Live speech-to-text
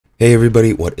Hey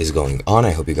everybody, what is going on?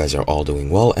 I hope you guys are all doing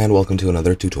well, and welcome to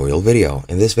another tutorial video.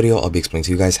 In this video, I'll be explaining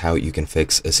to you guys how you can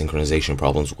fix synchronization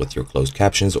problems with your closed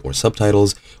captions or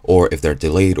subtitles, or if they're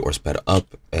delayed or sped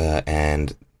up,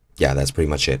 and yeah, that's pretty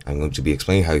much it. I'm going to be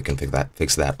explaining how you can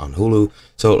fix that on Hulu,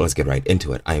 so let's get right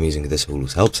into it. I'm using this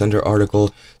Hulu's Help Center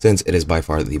article, since it is by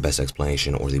far the best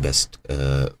explanation or the best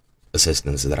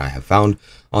assistance that I have found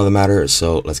on the matter,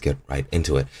 so let's get right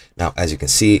into it. Now, as you can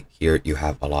see here, you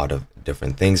have a lot of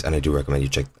different things, and I do recommend you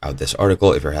check out this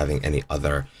article if you're having any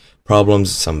other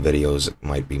problems. Some videos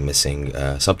might be missing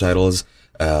subtitles,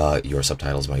 your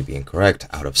subtitles might be incorrect,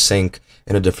 out of sync,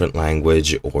 in a different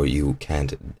language, or you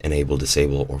can't enable,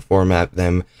 disable, or format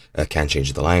them, can't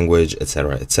change the language,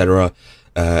 etc., etc.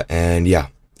 And yeah,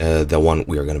 the one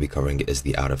we are going to be covering is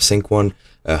the out of sync one.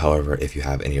 However, if you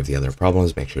have any of the other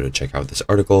problems, make sure to check out this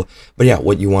article. But yeah,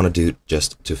 what you want to do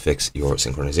just to fix your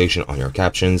synchronization on your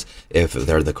captions, if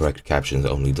they're the correct captions,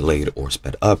 only delayed or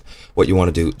sped up, what you want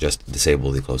to do, just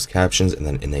disable the closed captions and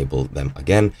then enable them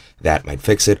again. That might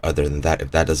fix it. Other than that,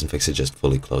 if that doesn't fix it, just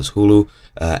fully close Hulu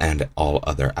and all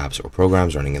other apps or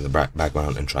programs running in the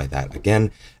background and try that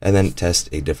again. And then test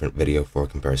a different video for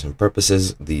comparison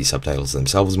purposes. The subtitles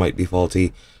themselves might be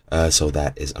faulty. So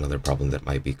that is another problem that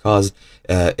might be caused.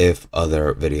 If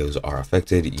other videos are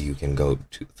affected, you can go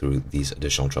through these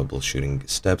additional troubleshooting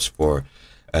steps for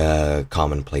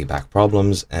common playback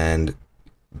problems, and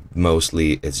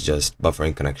mostly it's just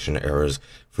buffering, connection errors,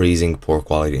 freezing, poor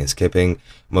quality, and skipping.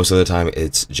 Most of the time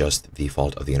it's just the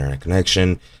fault of the internet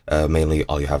connection. Mainly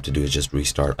all you have to do is just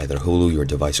restart either Hulu, your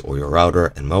device, or your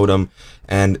router and modem,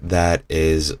 and that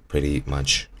is pretty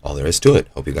much all there is to it.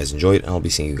 Hope you guys enjoyed, and I'll be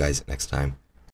seeing you guys next time.